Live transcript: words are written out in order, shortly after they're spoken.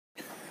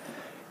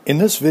In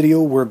this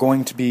video, we're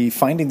going to be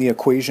finding the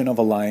equation of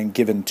a line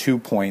given 2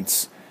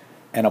 points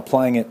and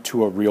applying it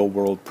to a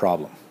real-world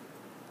problem.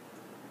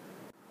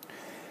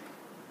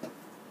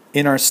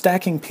 In our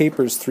Stacking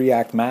Papers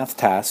 3-Act math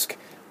task,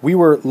 we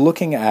were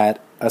looking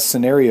at a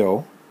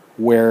scenario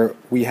where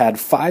we had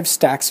 5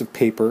 stacks of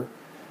paper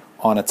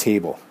on a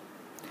table,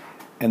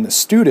 and the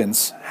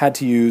students had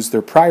to use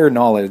their prior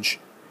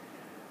knowledge,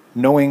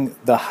 knowing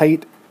the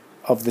height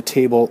of the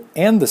table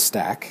and the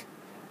stack,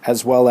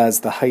 as well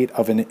as the height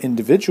of an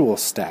individual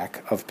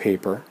stack of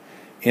paper,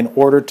 in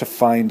order to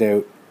find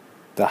out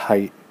the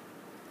height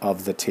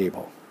of the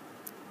table.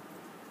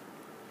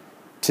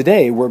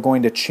 Today, we're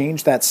going to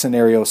change that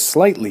scenario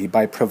slightly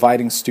by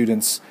providing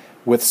students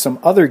with some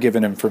other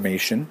given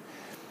information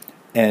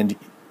and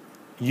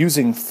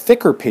using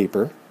thicker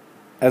paper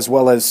as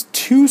well as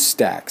 2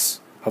 stacks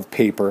of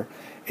paper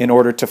in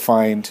order to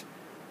find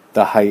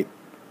the height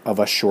of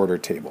a shorter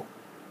table.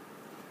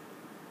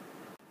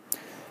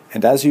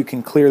 And as you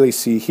can clearly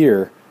see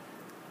here,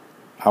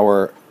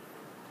 our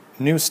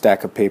new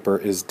stack of paper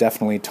is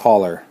definitely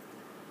taller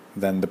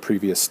than the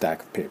previous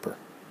stack of paper.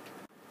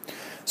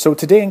 So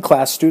today in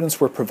class,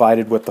 students were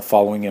provided with the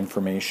following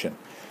information.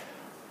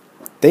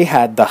 They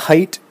had the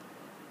height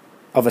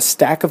of a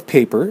stack of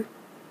paper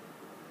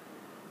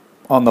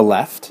on the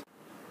left,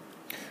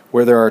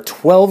 where there are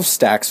 12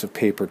 stacks of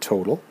paper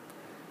total,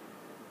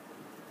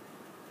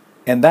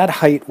 and that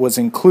height was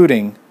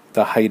including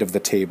the height of the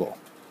table.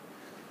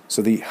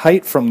 So the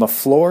height from the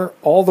floor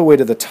all the way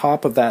to the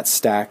top of that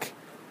stack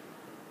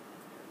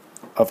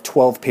of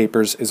 12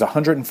 papers is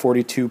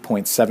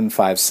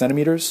 142.75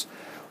 centimeters,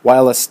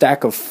 while a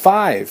stack of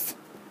 5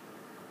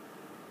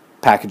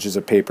 packages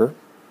of paper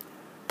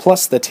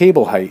plus the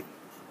table height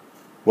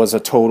was a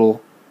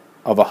total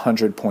of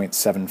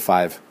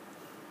 100.75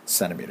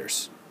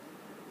 centimeters.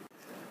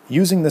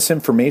 Using this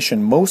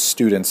information, most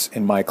students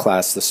in my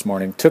class this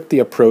morning took the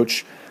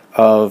approach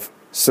of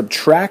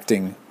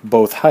subtracting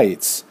both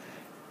heights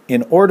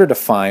in order to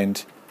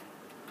find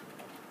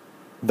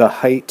the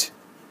height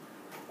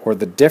or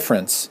the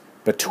difference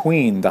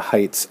between the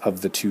heights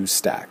of the 2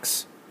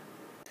 stacks.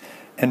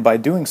 And by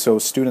doing so,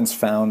 students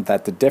found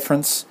that the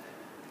difference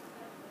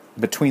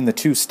between the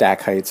 2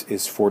 stack heights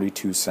is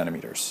 42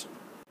 centimeters.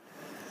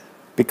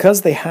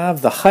 Because they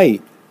have the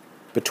height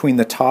between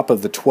the top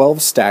of the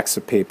 12 stacks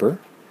of paper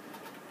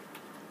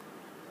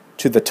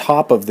to the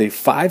top of the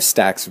 5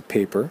 stacks of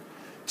paper,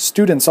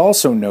 students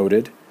also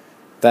noted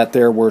that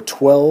there were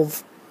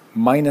 12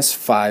 minus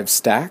 5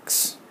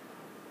 stacks,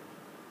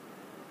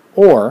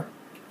 or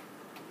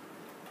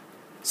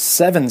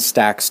 7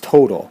 stacks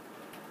total,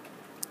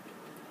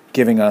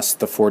 giving us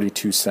the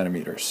 42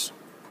 centimeters.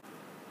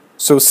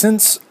 So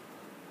since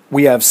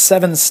we have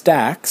 7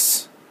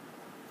 stacks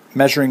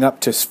measuring up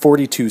to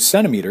 42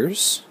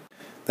 centimeters,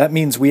 that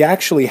means we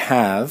actually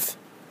have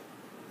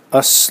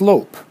a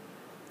slope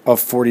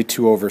of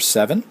 42 over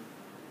 7,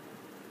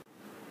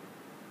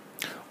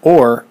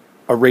 or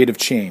a rate of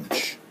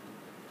change.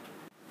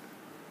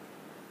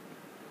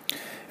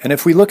 And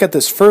if we look at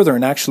this further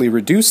and actually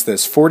reduce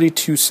this,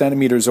 42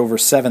 centimeters over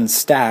 7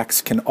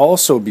 stacks can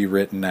also be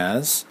written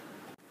as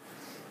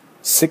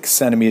 6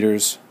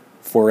 centimeters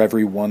for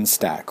every 1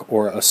 stack,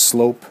 or a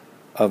slope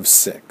of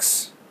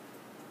 6.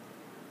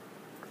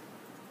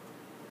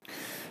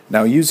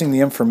 Now, using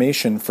the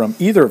information from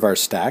either of our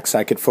stacks,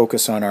 I could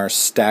focus on our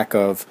stack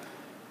of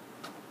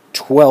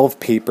 12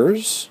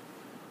 papers,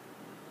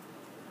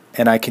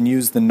 and I can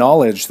use the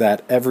knowledge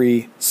that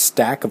every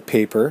stack of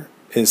paper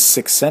is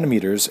 6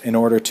 centimeters in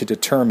order to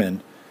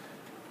determine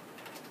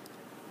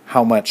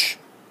how much,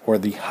 or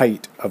the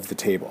height of the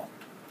table.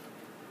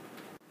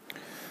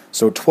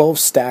 So 12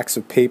 stacks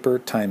of paper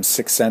times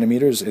 6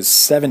 centimeters is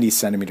 70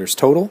 centimeters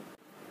total,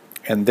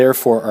 and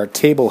therefore our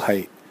table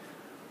height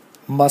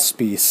must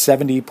be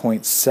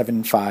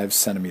 70.75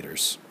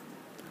 centimeters.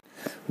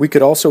 We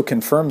could also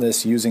confirm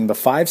this using the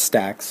 5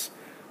 stacks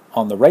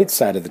on the right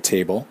side of the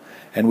table,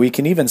 and we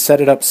can even set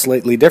it up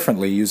slightly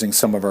differently using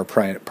some of our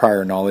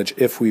prior knowledge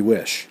if we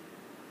wish.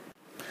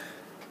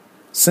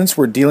 Since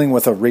we're dealing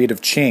with a rate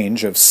of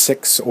change of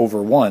 6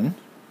 over 1,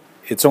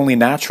 it's only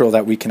natural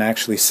that we can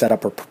actually set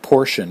up a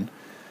proportion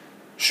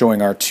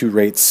showing our 2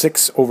 rates.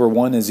 6 over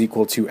 1 is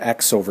equal to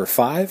x over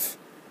 5,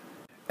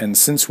 and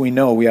since we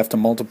know we have to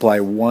multiply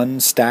 1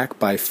 stack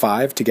by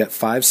 5 to get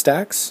 5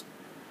 stacks,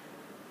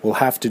 we'll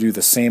have to do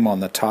the same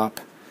on the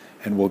top,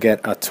 and we'll get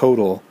a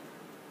total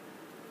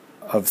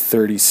of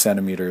 30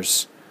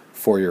 centimeters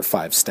for your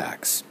 5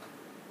 stacks.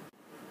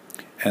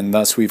 And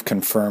thus we've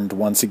confirmed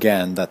once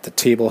again that the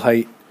table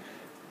height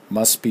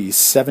must be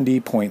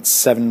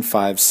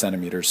 70.75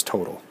 centimeters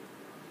total.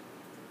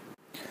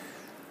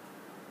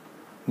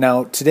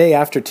 Now today,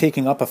 after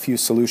taking up a few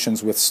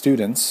solutions with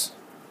students,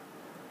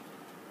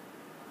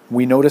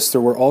 we noticed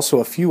there were also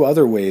a few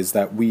other ways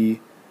that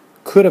we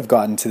could have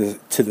gotten to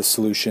the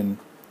solution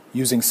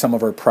using some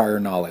of our prior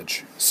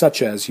knowledge,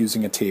 such as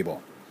using a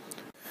table.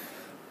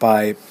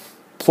 By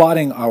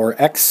plotting our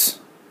x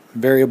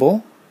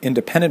variable,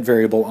 independent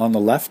variable on the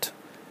left,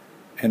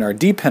 and our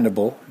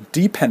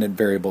dependent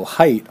variable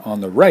height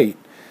on the right,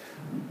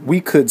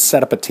 we could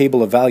set up a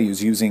table of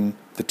values using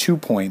the 2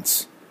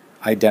 points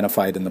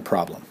identified in the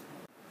problem.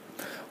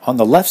 On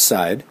the left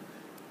side,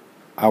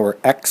 our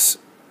x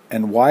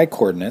and y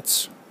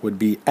coordinates would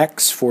be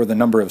x for the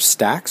number of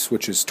stacks,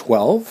 which is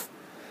 12,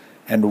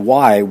 and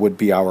y would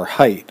be our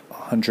height,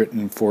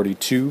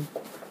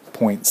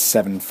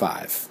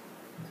 142.75.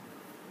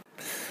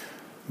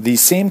 The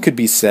same could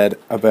be said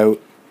about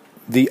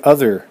the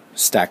other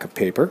stack of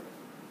paper,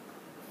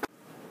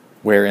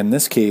 where in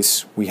this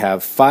case we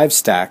have 5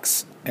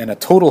 stacks and a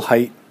total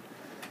height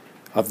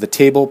of the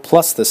table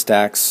plus the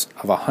stacks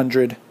of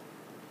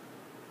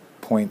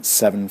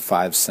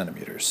 100.75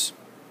 centimeters.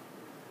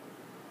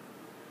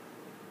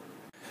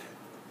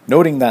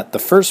 Noting that the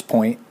first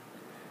point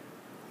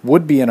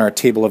would be in our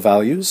table of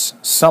values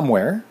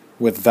somewhere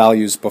with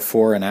values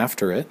before and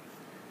after it.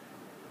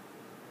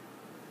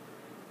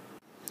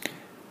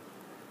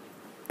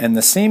 And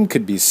the same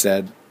could be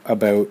said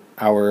about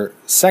our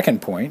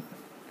second point,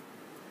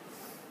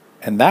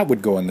 and that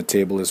would go in the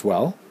table as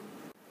well.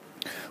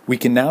 We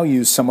can now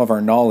use some of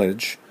our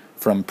knowledge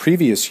from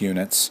previous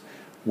units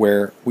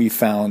where we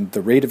found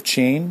the rate of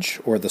change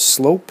or the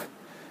slope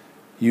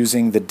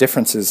using the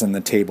differences in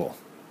the table.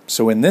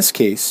 So in this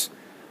case,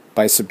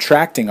 by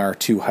subtracting our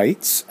 2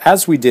 heights,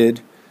 as we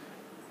did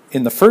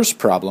in the first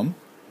problem,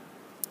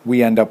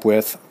 we end up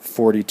with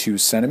 42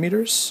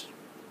 centimeters,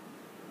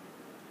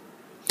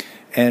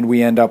 and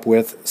we end up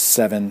with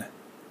 7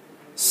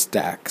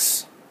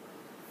 stacks,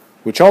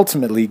 which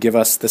ultimately give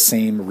us the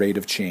same rate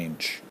of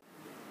change.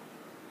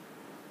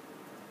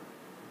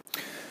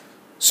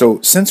 So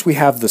since we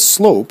have the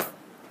slope,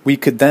 we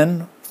could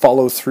then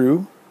follow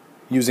through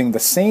using the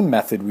same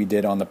method we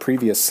did on the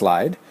previous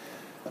slide,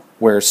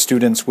 where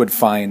students would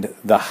find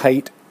the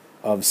height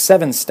of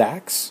 7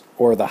 stacks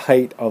or the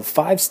height of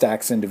 5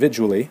 stacks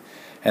individually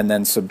and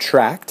then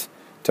subtract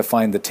to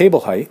find the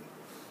table height.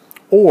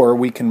 Or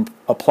we can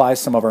apply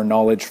some of our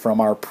knowledge from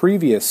our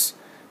previous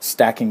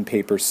stacking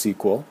paper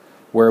sequel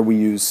where we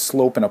use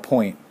slope and a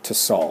point to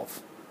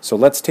solve. So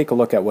let's take a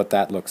look at what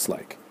that looks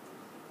like.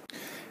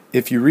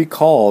 If you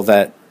recall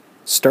that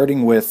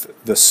starting with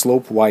the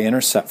slope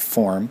y-intercept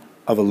form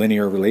of a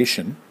linear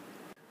relation,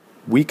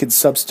 we could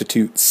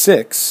substitute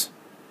 6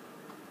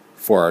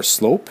 for our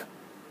slope,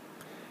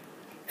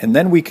 and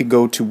then we could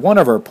go to one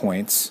of our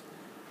points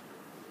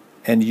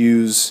and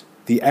use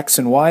the x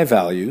and y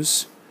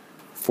values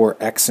for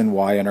x and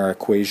y in our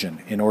equation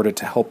in order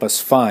to help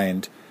us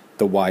find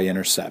the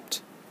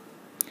y-intercept.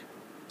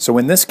 So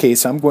in this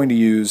case, I'm going to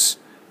use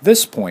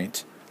this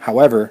point.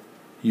 However,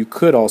 you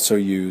could also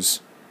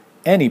use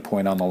any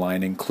point on the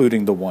line,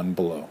 including the one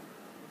below.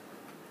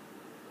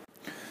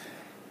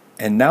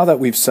 And now that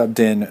we've subbed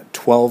in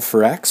 12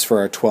 for x for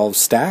our 12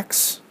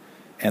 stacks,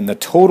 and the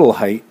total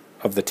height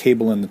of the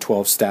table in the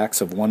 12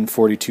 stacks of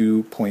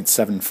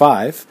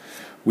 142.75,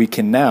 we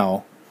can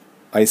now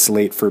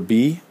isolate for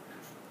b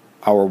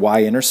our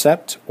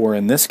y-intercept, or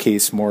in this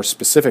case more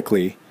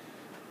specifically,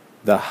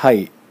 the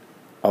height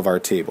of our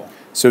table.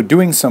 So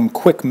doing some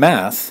quick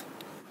math,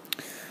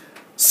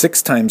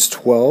 6 times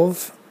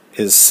 12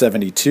 is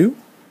 72.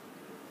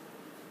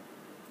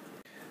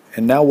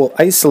 And now we'll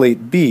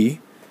isolate b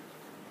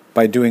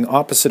by doing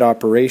opposite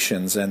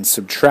operations and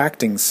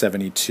subtracting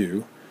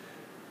 72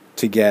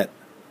 to get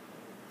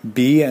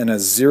b and a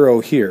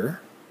 0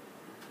 here,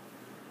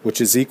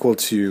 which is equal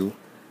to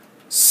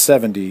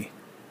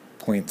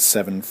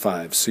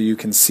 70.75. So you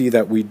can see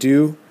that we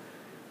do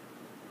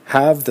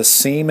have the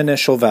same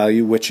initial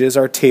value, which is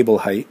our table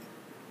height,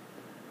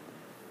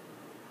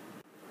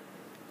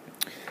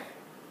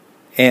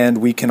 and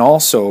we can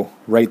also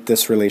write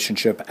this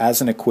relationship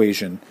as an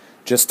equation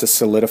just to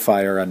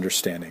solidify our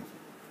understanding.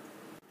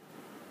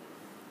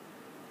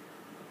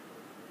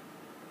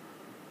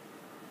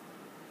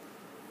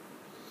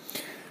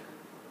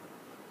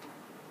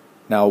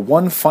 Now,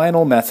 one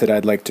final method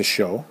I'd like to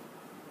show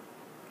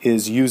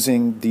is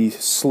using the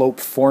slope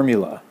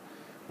formula,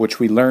 which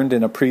we learned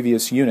in a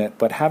previous unit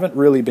but haven't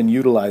really been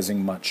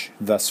utilizing much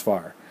thus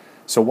far.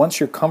 So once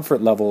your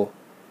comfort level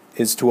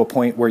is to a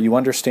point where you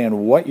understand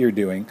what you're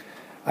doing,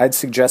 I'd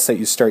suggest that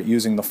you start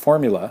using the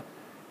formula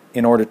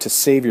in order to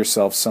save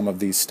yourself some of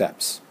these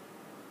steps.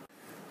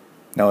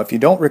 Now, if you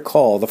don't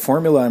recall, the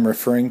formula I'm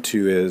referring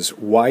to is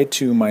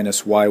y2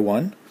 minus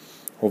y1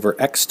 over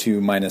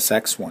x2 minus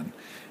x1.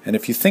 And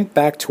if you think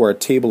back to our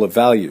table of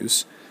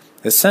values,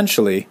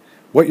 essentially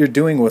what you're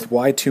doing with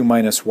y2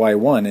 minus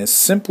y1 is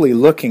simply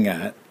looking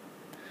at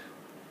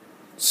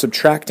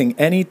subtracting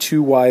any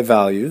 2y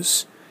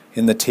values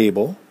in the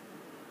table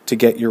to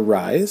get your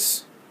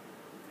rise,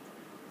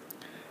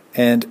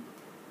 and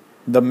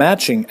the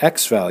matching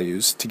x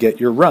values to get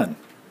your run.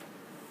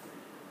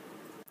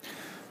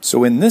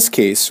 So in this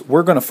case,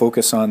 we're going to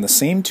focus on the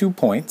same 2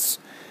 points,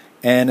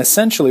 and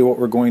essentially what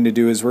we're going to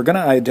do is we're going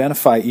to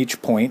identify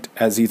each point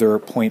as either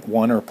point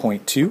 1 or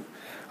point 2.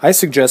 I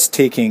suggest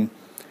taking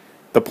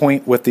the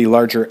point with the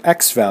larger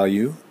x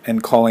value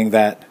and calling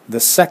that the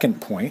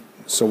second point.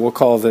 So we'll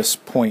call this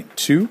point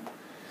 2,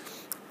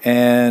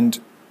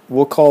 and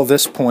we'll call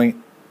this point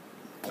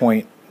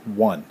point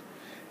 1.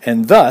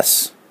 And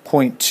thus,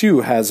 point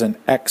 2 has an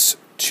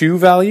x2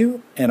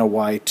 value and a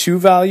y2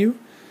 value,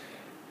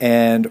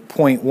 and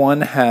point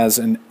 1 has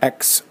an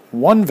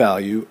x1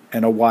 value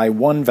and a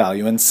y1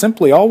 value. And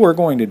simply all we're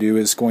going to do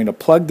is going to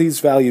plug these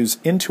values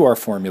into our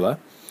formula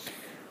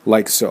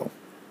like so.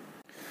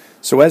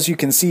 So as you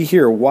can see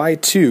here,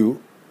 y2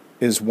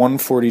 is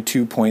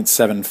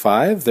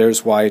 142.75.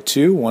 There's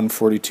y2,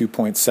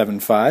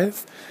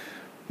 142.75.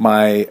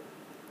 My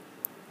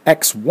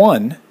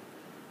x1,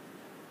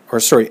 or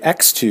sorry,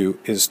 x2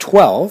 is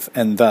 12,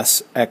 and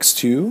thus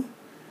x2,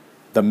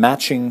 the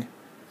matching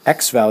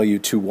x value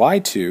to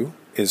y2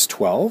 is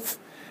 12,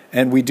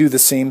 and we do the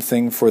same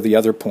thing for the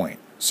other point.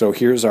 So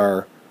here's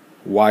our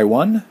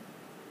y1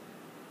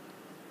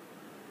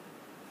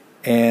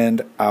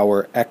 and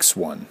our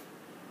x1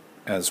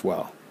 as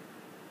well.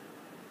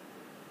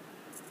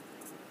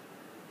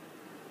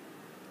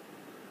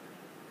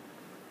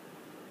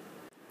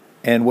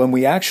 And when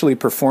we actually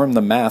perform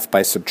the math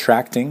by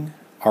subtracting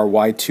our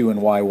y2 and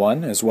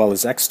y1 as well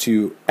as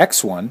x2,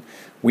 x1,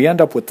 we end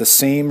up with the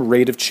same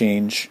rate of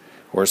change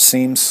or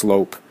same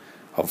slope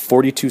of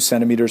 42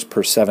 centimeters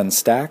per 7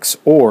 stacks,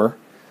 or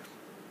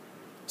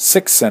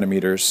 6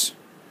 centimeters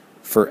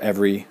for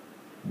every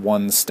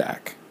 1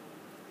 stack.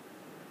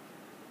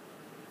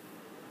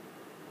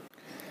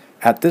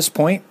 At this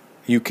point,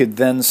 you could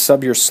then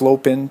sub your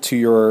slope into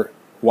your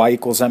y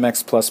equals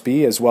mx plus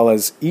b, as well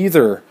as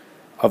either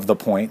of the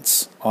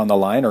points on the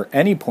line, or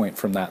any point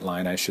from that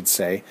line, I should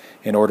say,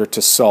 in order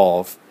to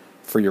solve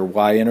for your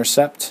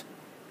y-intercept,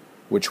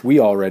 which we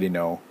already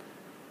know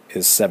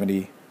is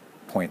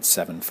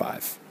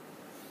 70.75.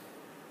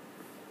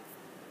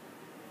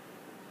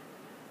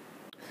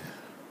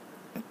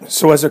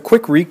 So as a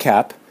quick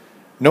recap,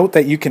 note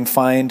that you can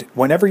find,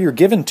 whenever you're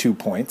given 2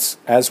 points,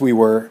 as we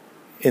were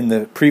in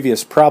the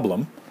previous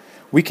problem,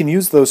 we can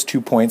use those 2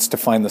 points to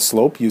find the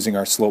slope using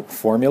our slope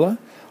formula,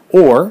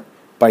 or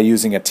by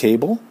using a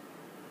table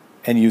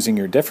and using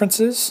your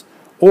differences,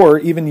 or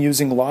even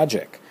using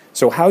logic.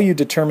 So how you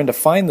determine to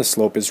find the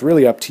slope is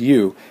really up to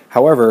you.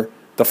 However,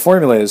 the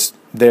formula is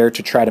there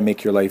to try to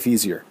make your life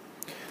easier.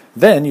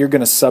 Then you're going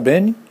to sub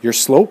in your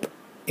slope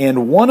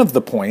and one of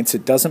the points,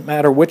 it doesn't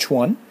matter which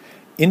one,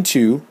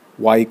 into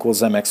y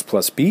equals mx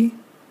plus b.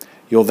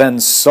 You'll then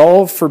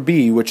solve for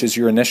b, which is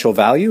your initial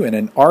value, and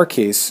in our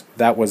case,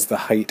 that was the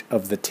height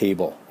of the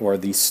table, or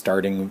the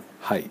starting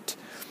height.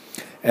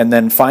 And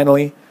then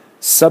finally,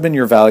 sub in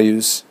your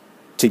values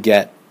to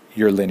get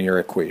your linear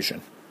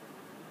equation.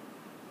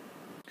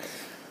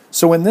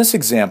 So in this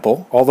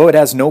example, although it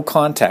has no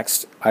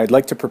context, I'd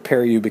like to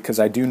prepare you, because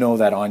I do know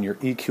that on your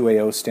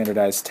EQAO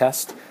standardized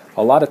test,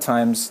 a lot of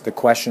times the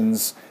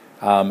questions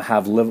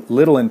have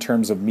little in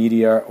terms of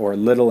media or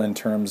little in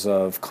terms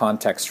of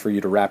context for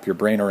you to wrap your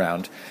brain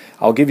around.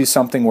 I'll give you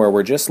something where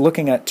we're just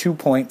looking at 2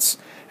 points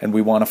and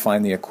we want to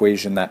find the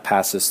equation that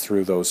passes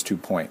through those 2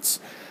 points.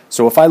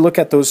 So if I look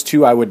at those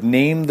 2, I would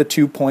name the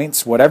 2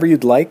 points whatever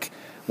you'd like.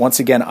 Once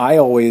again, I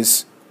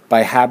always,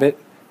 by habit,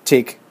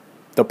 take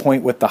the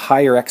point with the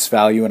higher x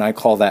value and I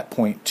call that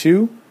point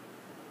 2,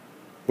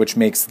 which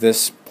makes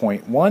this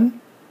point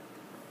 1,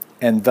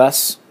 and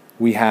thus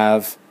we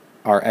have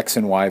our x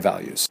and y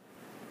values.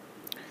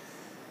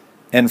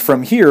 And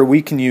from here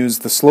we can use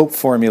the slope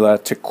formula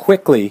to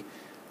quickly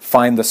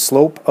find the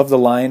slope of the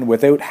line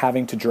without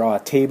having to draw a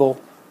table,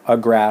 a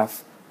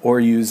graph, or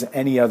use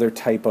any other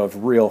type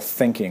of real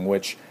thinking,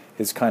 which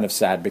is kind of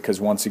sad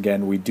because once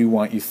again we do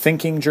want you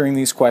thinking during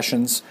these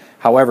questions.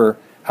 However,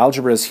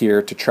 algebra is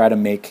here to try to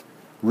make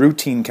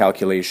routine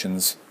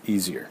calculations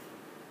easier.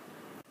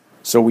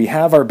 So we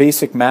have our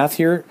basic math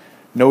here,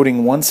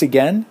 noting once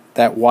again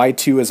that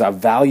y2 is a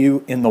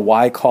value in the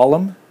y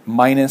column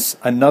minus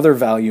another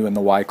value in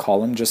the y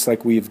column, just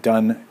like we've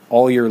done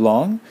all year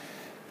long.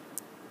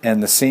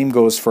 And the same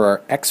goes for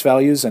our x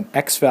values, and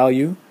x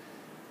value,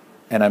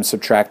 and I'm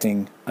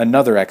subtracting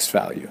another x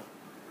value.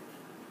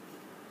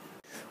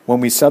 When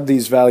we sub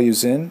these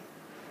values in,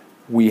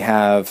 we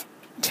have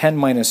 10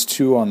 minus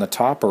 2 on the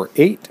top, or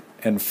 8,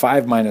 and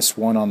 5 minus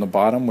 1 on the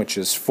bottom, which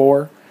is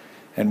 4.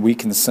 And we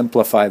can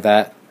simplify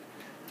that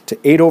to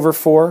 8 over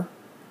 4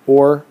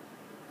 or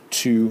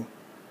 2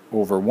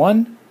 over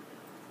 1.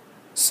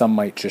 Some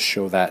might just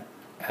show that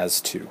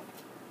as 2.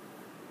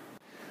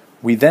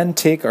 We then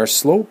take our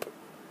slope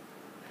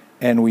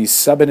and we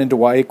sub it into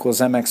y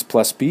equals mx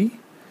plus b.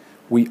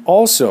 We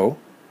also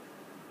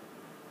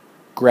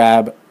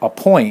grab a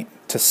point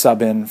to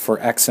sub in for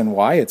x and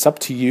y. It's up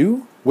to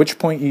you which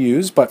point you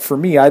use, but for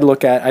me I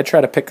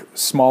try to pick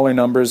smaller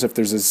numbers. If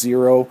there's a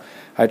 0,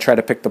 I try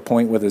to pick the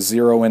point with a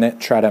 0 in it,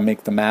 try to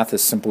make the math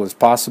as simple as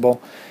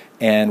possible,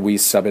 and we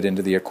sub it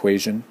into the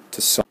equation to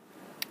solve.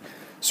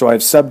 So I've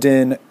subbed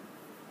in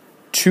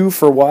 2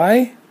 for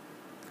y,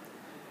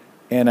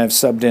 and I've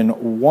subbed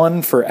in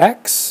 1 for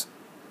x,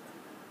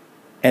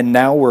 and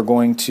now we're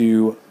going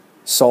to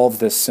solve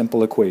this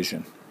simple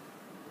equation.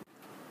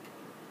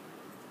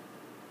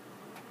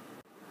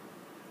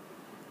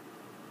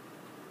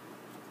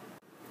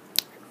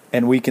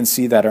 and we can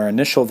see that our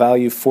initial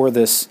value for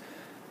this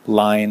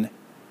line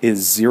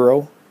is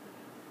 0,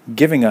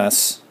 giving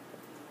us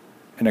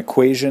an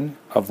equation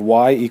of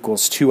y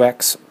equals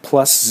 2x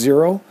plus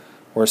 0,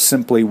 or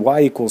simply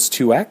y equals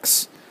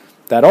 2x.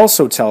 That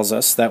also tells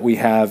us that we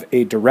have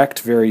a direct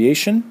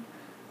variation,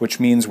 which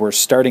means we're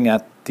starting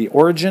at the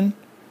origin,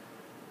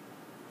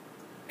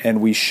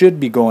 and we should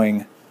be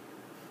going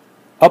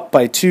up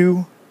by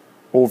 2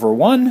 over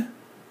 1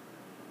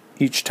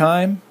 each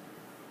time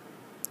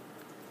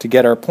to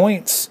get our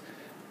points.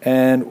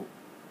 And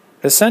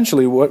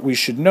essentially what we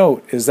should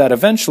note is that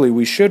eventually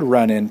we should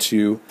run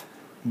into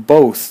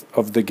both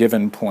of the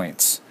given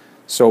points.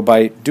 So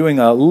by doing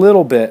a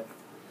little bit,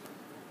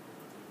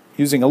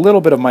 using a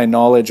little bit of my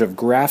knowledge of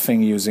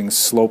graphing using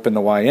slope and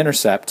the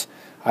y-intercept,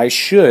 I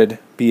should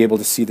be able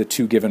to see the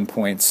two given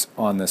points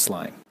on this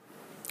line.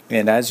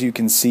 And as you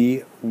can see,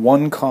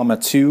 1,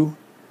 2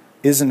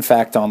 is in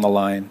fact on the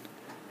line,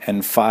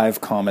 and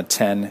 5,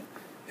 10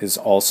 is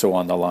also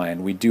on the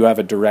line. We do have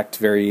a direct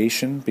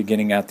variation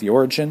beginning at the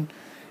origin,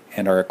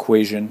 and our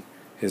equation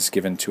is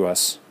given to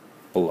us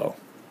below.